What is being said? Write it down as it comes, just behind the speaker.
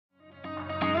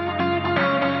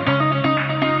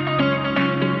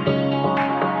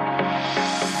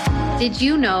Did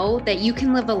you know that you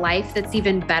can live a life that's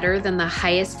even better than the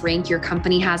highest rank your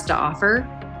company has to offer?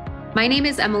 My name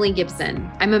is Emily Gibson.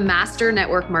 I'm a master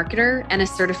network marketer and a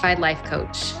certified life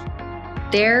coach.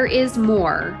 There is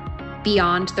more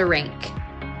beyond the rank.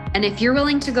 And if you're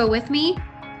willing to go with me,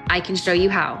 I can show you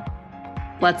how.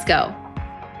 Let's go.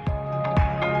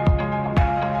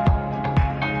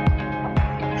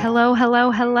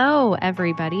 Hello,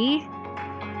 everybody.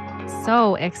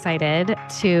 So excited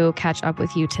to catch up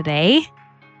with you today.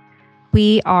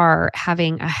 We are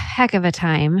having a heck of a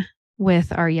time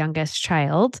with our youngest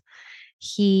child.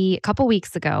 A couple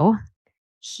weeks ago,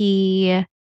 he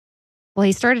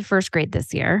started first grade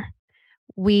this year.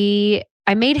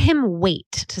 I made him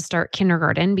wait to start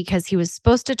kindergarten because he was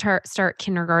supposed to start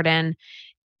kindergarten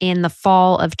in the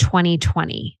fall of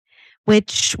 2020.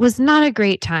 Which was not a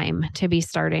great time to be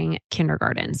starting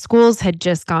kindergarten. Schools had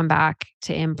just gone back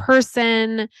to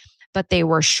in-person, but they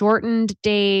were shortened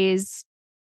days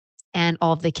and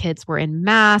all of the kids were in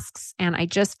masks. And I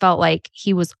just felt like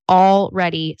he was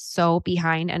already so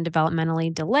behind and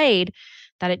developmentally delayed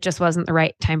that it just wasn't the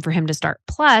right time for him to start.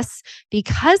 Plus,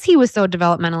 because he was so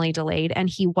developmentally delayed and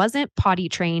he wasn't potty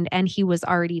trained and he was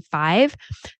already 5,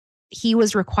 he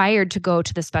was required to go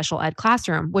to the special ed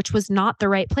classroom, which was not the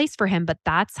right place for him, but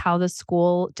that's how the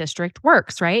school district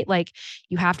works, right? Like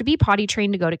you have to be potty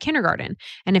trained to go to kindergarten.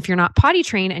 And if you're not potty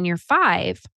trained and you're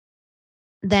 5,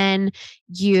 then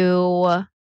you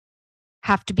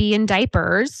have to be in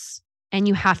diapers and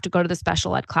you have to go to the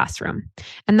special ed classroom.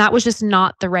 And that was just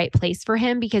not the right place for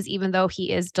him because even though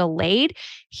he is delayed,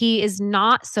 he is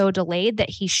not so delayed that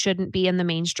he shouldn't be in the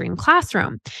mainstream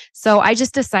classroom. So I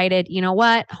just decided, you know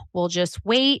what? We'll just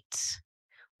wait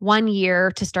 1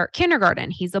 year to start kindergarten.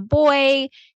 He's a boy.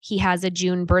 He has a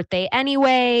June birthday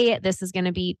anyway. This is going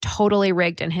to be totally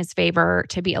rigged in his favor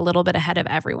to be a little bit ahead of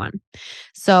everyone.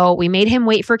 So we made him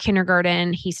wait for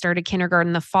kindergarten. He started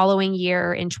kindergarten the following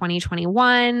year in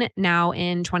 2021. Now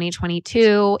in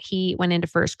 2022, he went into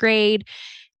first grade.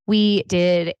 We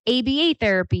did ABA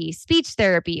therapy, speech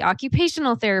therapy,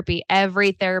 occupational therapy,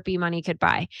 every therapy money could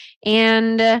buy.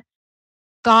 And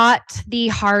got the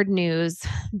hard news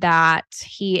that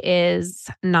he is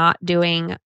not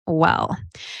doing well.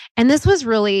 And this was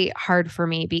really hard for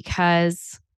me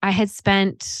because I had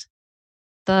spent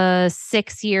the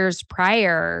 6 years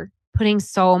prior putting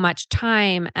so much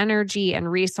time, energy,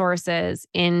 and resources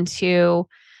into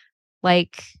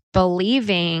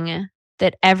believing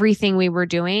that everything we were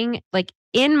doing,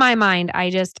 in my mind,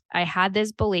 I had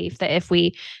this belief that if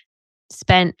we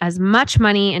spent as much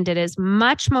money and did as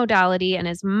much modality and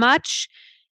as much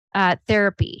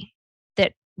therapy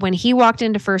that when he walked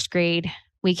into first grade,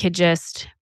 we could just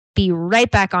be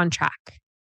right back on track.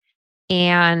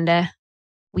 And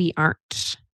we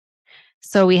aren't.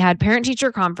 So we had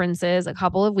parent-teacher conferences a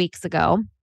couple of weeks ago,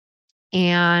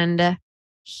 and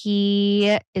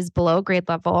he is below grade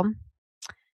level.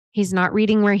 He's not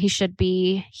reading where he should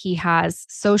be. He has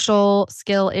social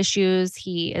skill issues.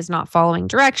 He is not following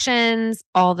directions,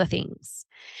 all the things.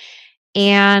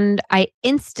 And I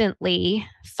instantly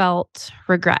felt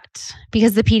regret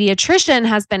because the pediatrician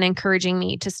has been encouraging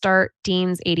me to start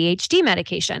Dean's ADHD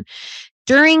medication.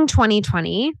 During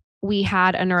 2020, we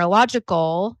had a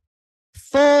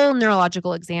full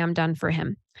neurological exam done for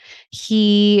him.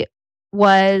 He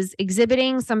was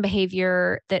exhibiting some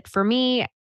behavior that for me,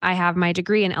 I have my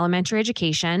degree in elementary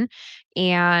education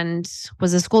and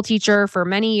was a school teacher for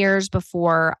many years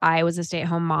before I was a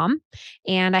stay-at-home mom.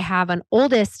 And I have an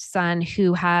oldest son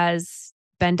who has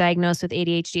been diagnosed with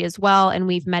ADHD as well. And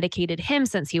we've medicated him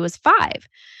since he was 5.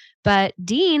 But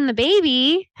Dean, the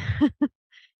baby,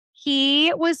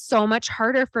 he was so much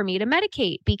harder for me to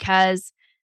medicate because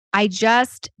I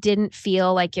just didn't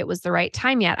feel like it was the right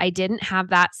time yet. I didn't have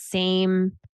that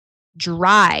same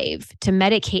drive to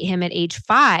medicate him at age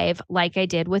 5 like I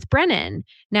did with Brennan.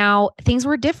 Now, things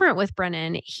were different with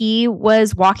Brennan. He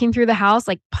was walking through the house,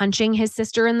 punching his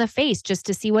sister in the face just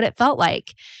to see what it felt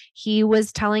like. He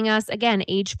was telling us, again,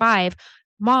 age 5,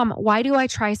 Mom, why do I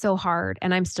try so hard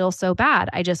and I'm still so bad?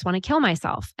 I just want to kill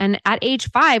myself. And at age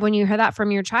 5, when you hear that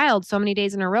from your child so many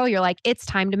days in a row, you're like, it's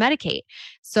time to medicate.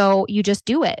 So you just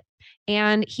do it.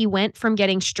 And he went from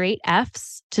getting straight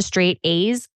Fs to straight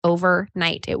As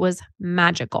overnight. It was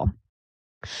magical.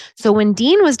 So when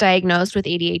Dean was diagnosed with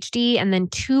ADHD and then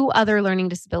 2 other learning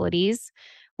disabilities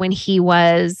when he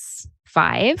was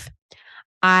 5,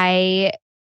 I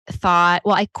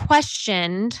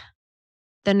questioned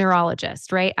the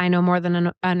neurologist, right? I know more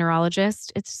than a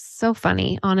neurologist. It's so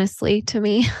funny, honestly, to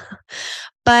me.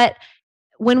 But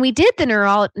when we did the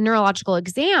neurological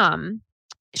exam,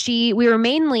 we were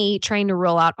mainly trying to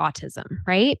rule out autism,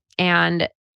 right? And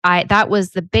that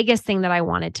was the biggest thing that I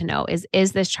wanted to know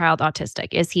is this child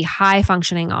autistic? Is he high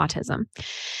functioning autism?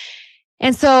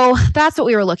 And so that's what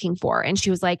we were looking for. And she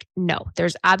was like, no,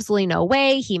 there's absolutely no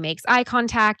way. He makes eye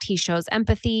contact. He shows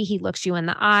empathy. He looks you in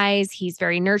the eyes. He's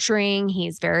very nurturing.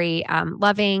 He's very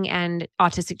loving. And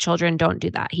autistic children don't do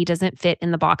that. He doesn't fit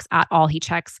in the box at all. He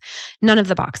checks none of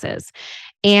the boxes.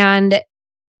 And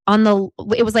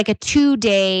it was like a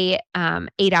 2-day,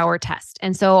 8-hour test.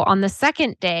 And so on the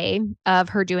second day of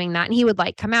her doing that, and he would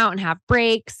like come out and have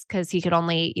breaks because he could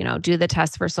only, do the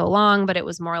test for so long, but it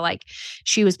was more like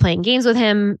she was playing games with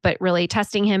him, but really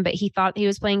testing him. But he thought he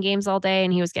was playing games all day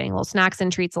and he was getting little snacks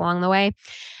and treats along the way.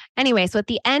 Anyway, so at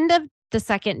the end of the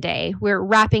second day, we're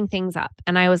wrapping things up.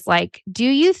 And I was like, do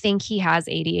you think he has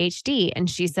ADHD? And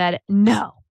she said,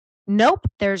 no, nope,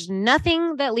 there's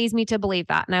nothing that leads me to believe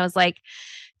that. And I was like,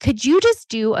 could you just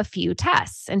do a few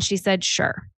tests? And she said,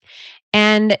 sure.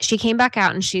 And she came back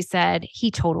out and she said, he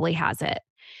totally has it.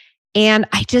 And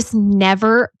I just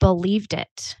never believed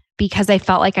it because I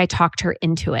felt like I talked her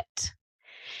into it.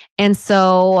 And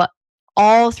so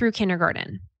all through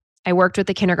kindergarten, I worked with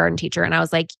the kindergarten teacher and I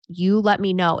was like, you let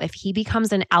me know if he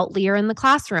becomes an outlier in the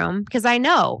classroom, because I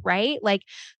know, right? Like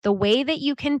the way that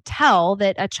you can tell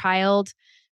that a child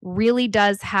really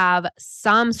does have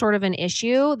some sort of an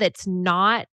issue that's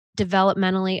not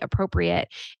developmentally appropriate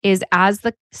is as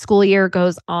the school year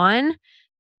goes on,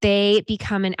 they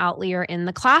become an outlier in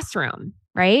the classroom,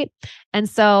 right? And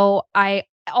so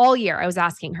all year I was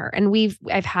asking her, and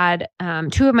I've had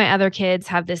 2 of my other kids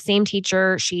have the same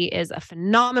teacher. She is a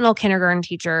phenomenal kindergarten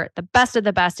teacher, the best of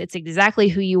the best. It's exactly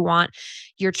who you want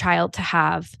your child to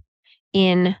have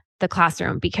in the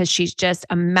classroom because she's just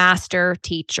a master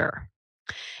teacher.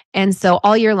 And so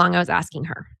all year long, I was asking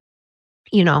her,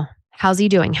 how's he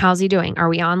doing? How's he doing?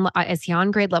 Is he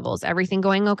on grade levels? Everything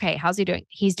going okay? How's he doing?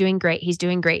 He's doing great. He's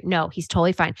doing great. No, he's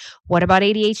totally fine. What about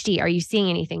ADHD? Are you seeing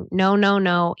anything?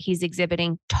 No. He's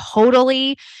exhibiting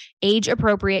totally age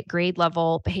appropriate grade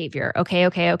level behavior.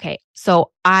 Okay.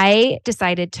 So I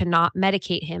decided to not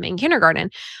medicate him in kindergarten.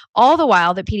 All the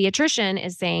while the pediatrician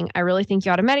is saying, I really think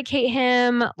you ought to medicate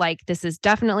him. Like this is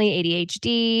definitely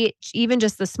ADHD. Even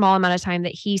just the small amount of time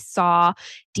that he saw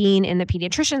Dean in the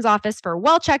pediatrician's office for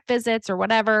well-check visits or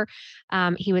whatever,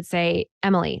 he would say,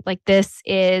 Emily, like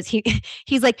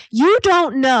he's like, you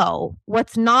don't know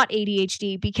what's not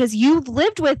ADHD because you've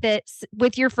lived with it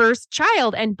with your first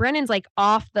child. And Brennan's like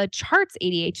off the charts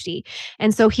ADHD.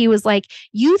 And so he was like,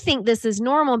 you think this is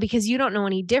normal because you don't know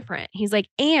any different. He's like,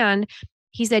 and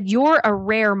he said, you're a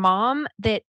rare mom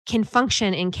that can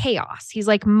function in chaos. He's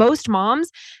like, most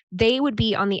moms, they would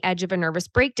be on the edge of a nervous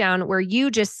breakdown where you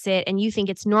just sit and you think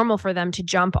it's normal for them to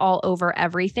jump all over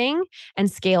everything and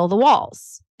scale the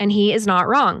walls. And he is not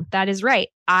wrong. That is right.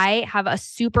 I have a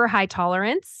super high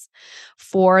tolerance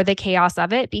for the chaos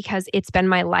of it because it's been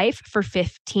my life for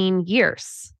 15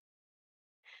 years.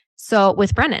 So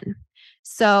with Brennan.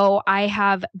 So I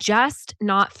have just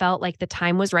not felt like the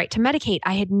time was right to medicate.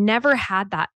 I had never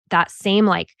had that same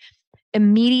like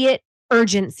immediate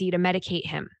urgency to medicate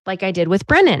him like I did with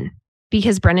Brennan,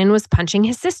 because Brennan was punching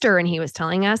his sister and he was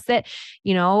telling us that,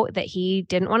 that he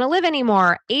didn't want to live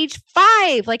anymore. Age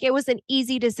 5, like it was an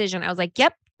easy decision. I was like,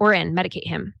 yep, we're in, medicate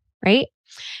him. Right.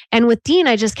 And with Dean,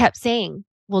 I just kept saying,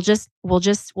 we'll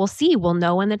see. We'll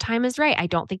know when the time is right. I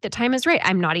don't think the time is right.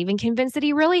 I'm not even convinced that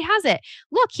he really has it.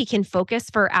 Look, he can focus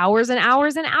for hours and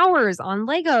hours and hours on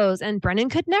Legos, and Brennan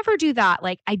could never do that.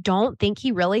 Like, I don't think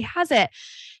he really has it.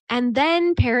 And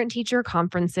then parent-teacher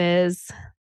conferences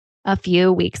a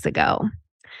few weeks ago,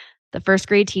 the first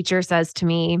grade teacher says to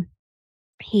me,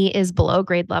 he is below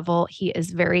grade level. He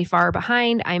is very far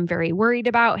behind. I'm very worried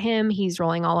about him. He's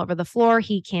rolling all over the floor.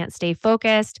 He can't stay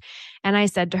focused. And I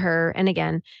said to her, and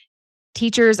again,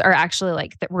 teachers are actually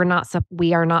like that.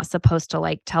 We are not supposed to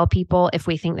like tell people if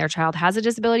we think their child has a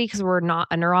disability because we're not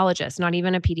a neurologist. Not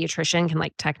even a pediatrician can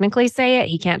like technically say it.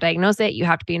 He can't diagnose it. You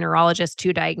have to be a neurologist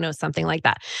to diagnose something like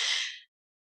that.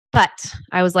 But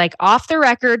I was like, off the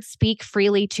record, speak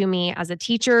freely to me as a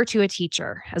teacher to a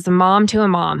teacher, as a mom to a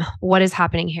mom. What is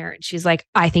happening here? And she's like,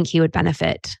 I think he would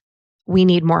benefit. We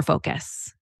need more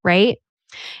focus. Right.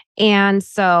 And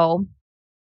so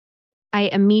I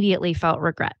immediately felt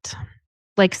regret,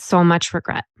 like so much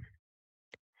regret.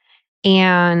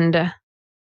 And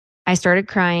I started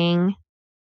crying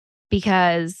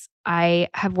because I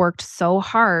have worked so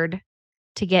hard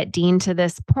to get Dean to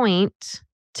this point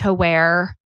to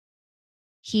where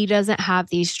he doesn't have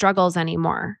these struggles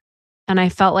anymore. And I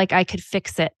felt like I could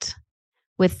fix it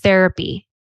with therapy.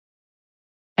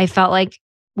 I felt like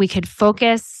we could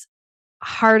focus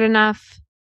hard enough,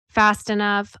 fast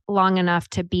enough, long enough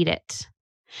to beat it.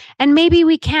 And maybe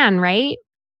we can, right?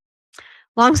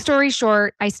 Long story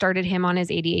short, I started him on his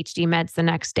ADHD meds the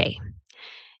next day.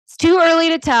 It's too early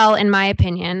to tell, in my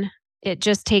opinion. It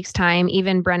just takes time.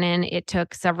 Even Brennan, it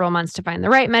took several months to find the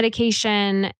right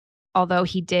medication, although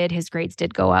his grades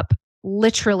did go up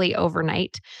literally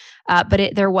overnight.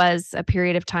 But there was a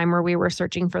period of time where we were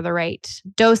searching for the right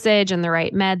dosage and the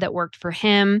right med that worked for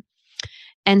him.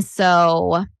 And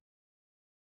so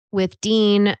with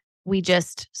Dean, we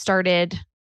just started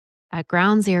at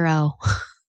ground zero.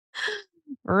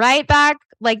 Right back,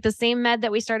 like the same med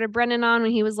that we started Brennan on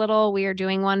when he was little. We are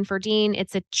doing one for Dean.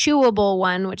 It's a chewable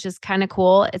one, which is kind of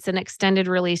cool. It's an extended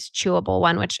release chewable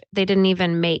one, which they didn't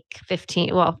even make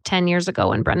 10 years ago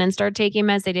when Brennan started taking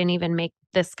meds. They didn't even make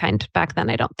this kind back then,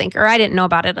 I don't think, or I didn't know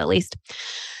about it at least.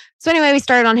 So anyway, we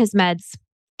started on his meds.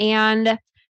 And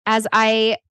as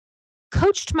I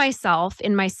coached myself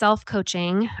in my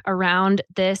self-coaching around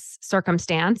this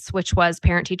circumstance, which was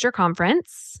parent-teacher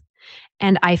conference,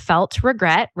 and I felt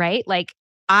regret, right? Like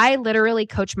I literally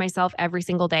coach myself every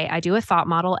single day. I do a thought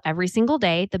model every single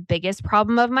day. The biggest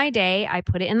problem of my day, I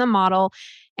put it in the model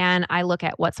and I look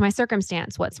at what's my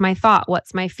circumstance, what's my thought,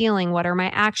 what's my feeling, what are my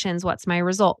actions, what's my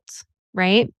results,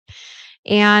 right?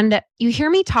 And you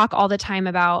hear me talk all the time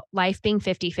about life being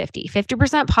 50-50,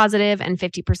 50% positive and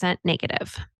 50%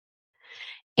 negative.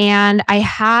 And I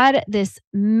had this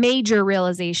major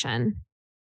realization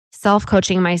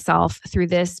self-coaching myself through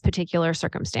this particular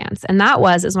circumstance. And that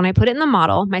is when I put it in the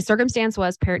model, my circumstance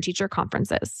was parent-teacher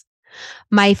conferences.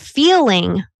 My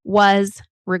feeling was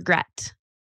regret.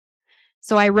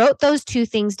 So I wrote those two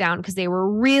things down because they were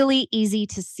really easy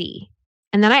to see.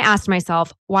 And then I asked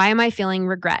myself, why am I feeling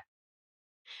regret?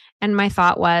 And my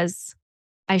thought was,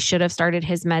 I should have started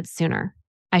his meds sooner.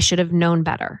 I should have known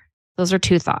better. Those are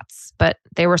two thoughts, but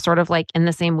they were sort of like in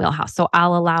the same wheelhouse. So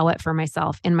I'll allow it for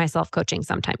myself in my self-coaching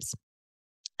sometimes.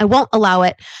 I won't allow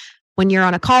it when you're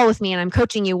on a call with me and I'm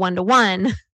coaching you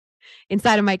one-to-one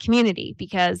inside of my community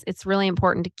because it's really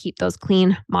important to keep those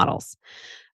clean models.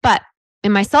 But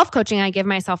in my self-coaching, I give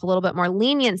myself a little bit more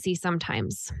leniency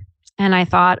sometimes. And I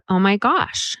thought, oh my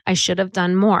gosh, I should have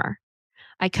done more.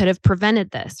 I could have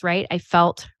prevented this, right? I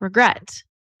felt regret.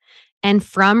 And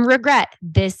from regret,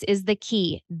 this is the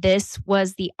key. This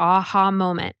was the aha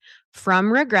moment.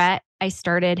 From regret, I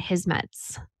started his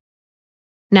meds.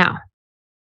 Now,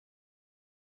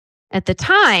 at the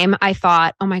time, I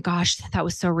thought, oh my gosh, that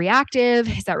was so reactive.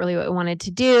 Is that really what I wanted to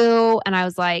do? And I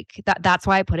was like, that's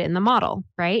why I put it in the model,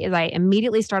 right? Is I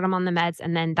immediately started him on the meds.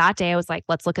 And then that day I was like,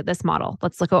 let's look at this model.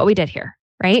 Let's look at what we did here,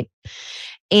 right?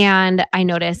 And I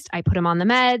noticed I put him on the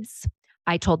meds.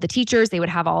 I told the teachers they would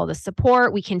have all the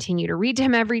support. We continue to read to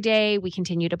him every day. We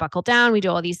continue to buckle down. We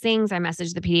do all these things. I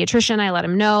messaged the pediatrician. I let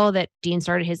him know that Dean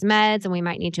started his meds and we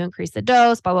might need to increase the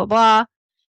dose, blah, blah, blah.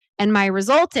 And my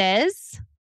result is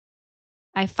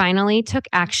I finally took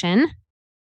action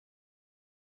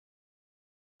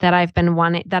that I've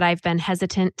been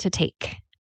hesitant to take.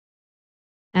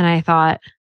 And I thought,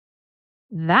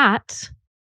 that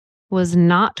was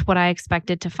not what I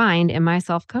expected to find in my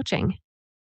self-coaching.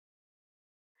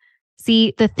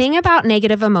 See, the thing about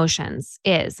negative emotions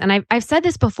is, and I've said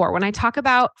this before, when I talk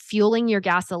about fueling your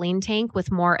gasoline tank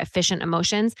with more efficient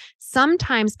emotions,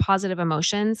 sometimes positive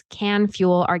emotions can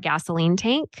fuel our gasoline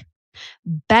tank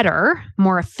better,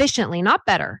 more efficiently, not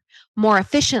better, more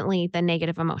efficiently than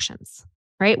negative emotions,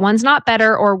 right? One's not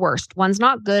better or worse. One's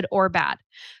not good or bad.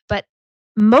 But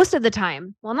most of the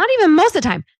time, well, not even most of the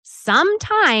time,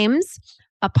 sometimes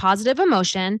a positive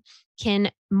emotion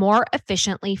can more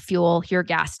efficiently fuel your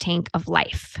gas tank of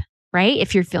life, right?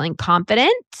 If you're feeling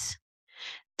confident,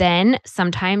 then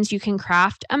sometimes you can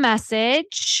craft a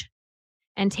message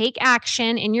and take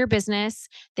action in your business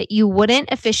that you wouldn't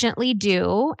as efficiently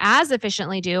do as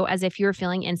if you were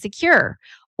feeling insecure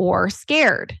or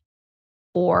scared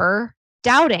or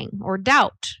doubting or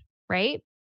doubt, right?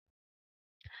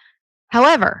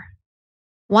 However,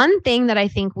 one thing that I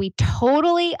think we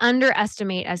totally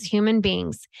underestimate as human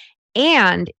beings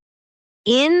and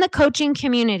in the coaching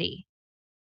community,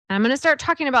 and I'm going to start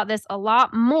talking about this a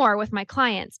lot more with my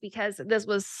clients because this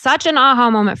was such an aha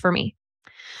moment for me.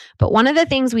 But one of the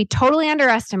things we totally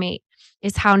underestimate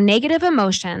is how negative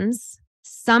emotions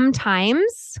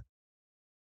sometimes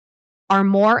are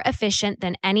more efficient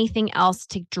than anything else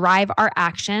to drive our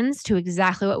actions to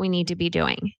exactly what we need to be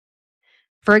doing.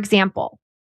 For example,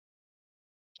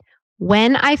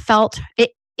 when I felt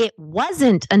it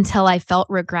wasn't until I felt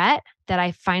regret that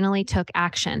I finally took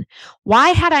action. Why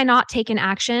had I not taken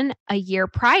action a year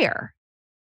prior?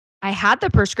 I had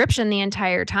the prescription the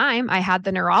entire time. I had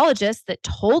the neurologist that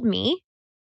told me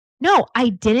No, I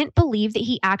didn't believe that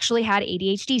he actually had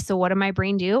ADHD. So what did my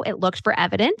brain do? It looked for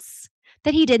evidence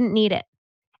that he didn't need it.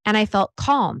 And I felt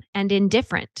calm and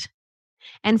indifferent.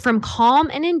 And from calm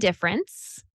and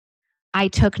indifference, I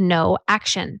took no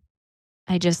action.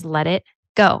 I just let it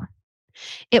go.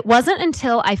 It wasn't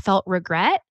until I felt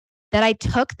regret that I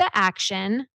took the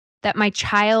action that my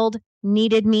child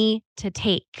needed me to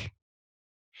take.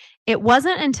 It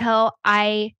wasn't until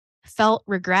I felt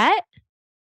regret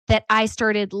that I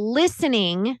started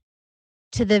listening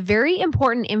to the very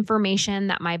important information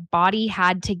that my body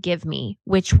had to give me,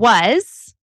 which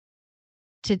was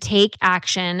to take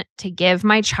action to give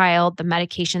my child the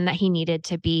medication that he needed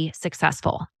to be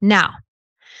successful. Now,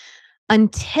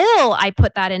 until I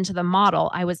put that into the model,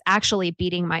 I was actually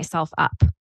beating myself up.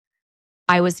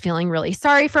 I was feeling really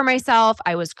sorry for myself.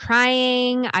 I was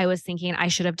crying. I was thinking I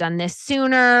should have done this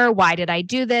sooner. Why did I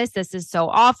do this? This is so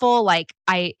awful. Like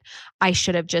I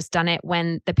should have just done it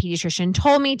when the pediatrician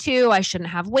told me to. I shouldn't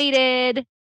have waited.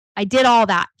 I did all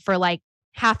that for like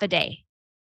half a day.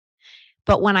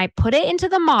 But when I put it into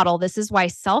the model, this is why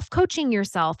self-coaching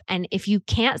yourself, and if you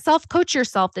can't self-coach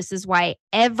yourself, this is why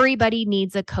everybody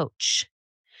needs a coach.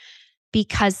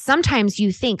 Because sometimes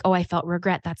you think, oh, I felt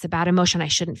regret. That's a bad emotion. I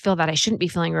shouldn't feel that. I shouldn't be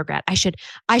feeling regret. I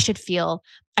shouldn't feel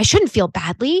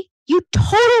badly. You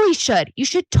totally should. You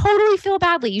should totally feel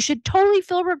badly. You should totally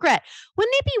feel regret.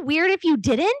 Wouldn't it be weird if you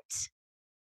didn't?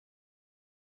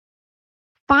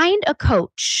 Find a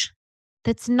coach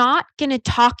that's not going to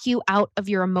talk you out of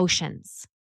your emotions.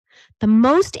 The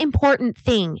most important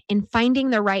thing in finding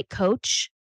the right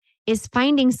coach is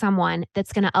finding someone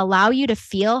that's going to allow you to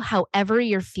feel however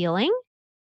you're feeling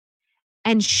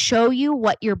and show you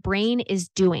what your brain is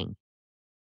doing.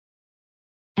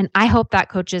 And I hope that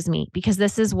coaches me, because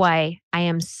this is why I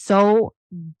am so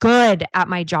good at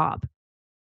my job,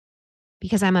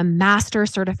 because I'm a master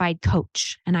certified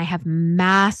coach and I have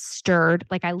mastered,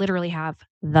 like I literally have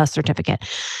the certificate,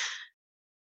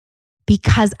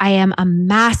 because I am a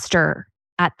master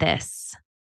at this.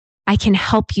 I can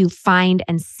help you find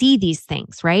and see these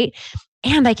things, right?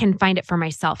 And I can find it for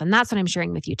myself. And that's what I'm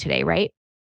sharing with you today, right?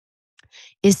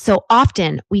 Is so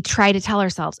often we try to tell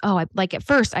ourselves, oh, like at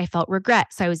first I felt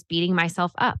regret. So I was beating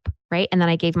myself up, right? And then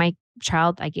I gave my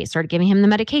child, started giving him the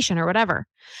medication or whatever.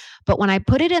 But when I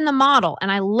put it in the model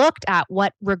and I looked at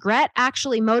what regret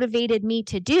actually motivated me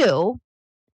to do,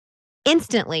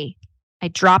 instantly I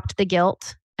dropped the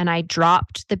guilt and I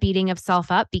dropped the beating of self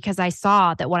up, because I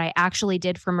saw that what I actually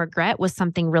did from regret was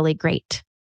something really great.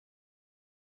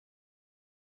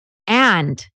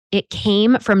 And it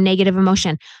came from negative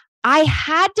emotion. I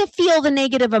had to feel the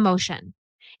negative emotion.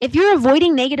 If you're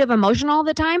avoiding negative emotion all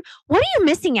the time, what are you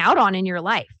missing out on in your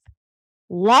life?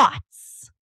 Lots.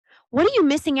 What are you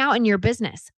missing out in your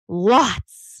business?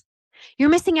 Lots. You're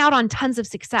missing out on tons of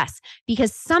success,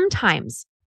 because sometimes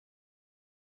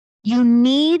you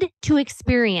need to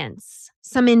experience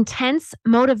some intense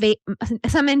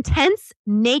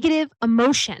negative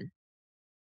emotion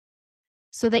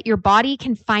so that your body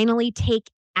can finally take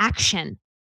action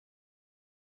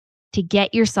to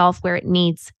get yourself where it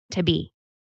needs to be,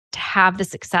 to have the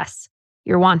success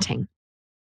you're wanting.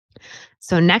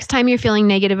 So next time you're feeling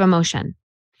negative emotion,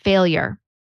 failure,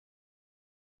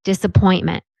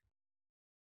 disappointment,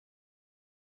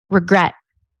 regret,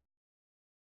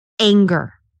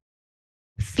 anger,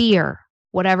 fear,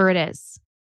 whatever it is,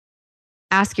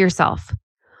 ask yourself,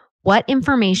 what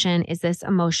information is this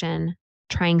emotion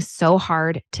trying so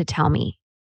hard to tell me?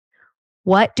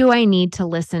 What do I need to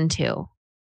listen to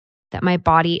that my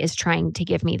body is trying to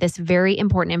give me? This very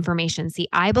important information. See,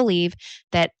 I believe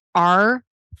that our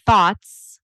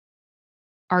thoughts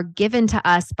are given to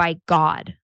us by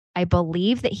God. I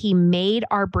believe that He made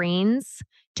our brains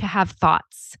to have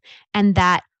thoughts, and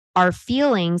that our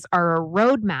feelings are a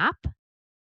roadmap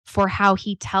for how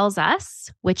He tells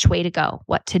us which way to go,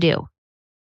 what to do,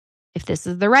 if this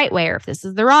is the right way or if this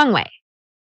is the wrong way.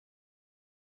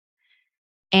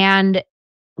 And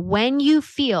when you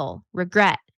feel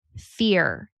regret,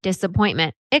 fear,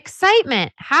 disappointment,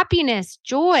 excitement, happiness,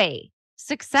 joy,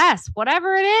 success,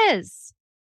 whatever it is,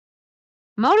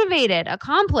 motivated,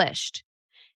 accomplished,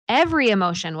 every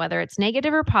emotion, whether it's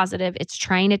negative or positive, it's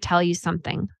trying to tell you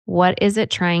something. What is it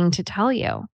trying to tell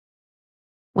you?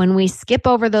 When we skip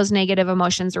over those negative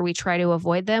emotions or we try to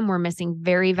avoid them, we're missing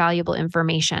very valuable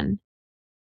information.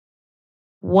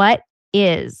 What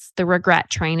is the regret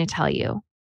trying to tell you?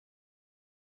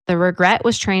 The regret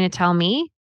was trying to tell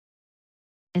me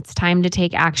it's time to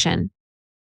take action.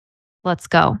 Let's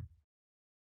go.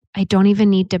 I don't even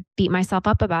need to beat myself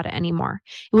up about it anymore.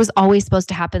 It was always supposed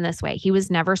to happen this way. He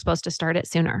was never supposed to start it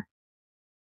sooner,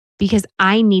 because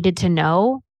I needed to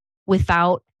know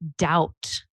without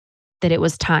doubt that it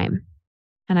was time.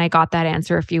 And I got that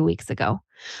answer a few weeks ago.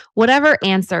 Whatever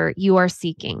answer you are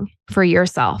seeking for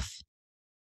yourself,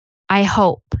 I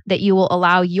hope that you will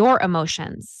allow your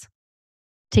emotions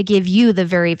to give you the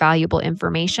very valuable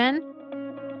information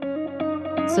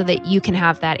so that you can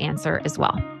have that answer as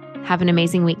well. Have an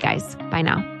amazing week, guys. Bye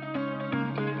now.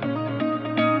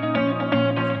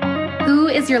 Who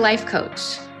is your life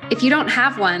coach? If you don't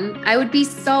have one, I would be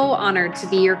so honored to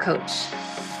be your coach.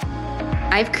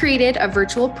 I've created a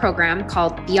virtual program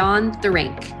called Beyond the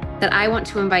Rink that I want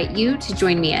to invite you to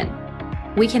join me in.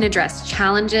 We can address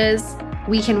challenges,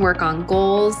 we can work on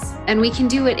goals, and we can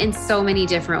do it in so many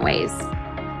different ways.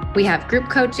 We have group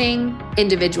coaching,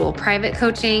 individual private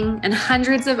coaching, and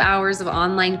hundreds of hours of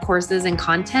online courses and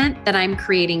content that I'm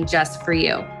creating just for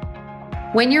you.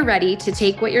 When you're ready to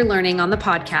take what you're learning on the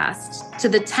podcast to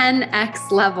the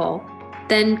 10x level,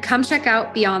 then come check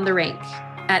out Beyond the Rink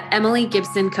at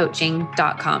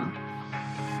emilygibsoncoaching.com.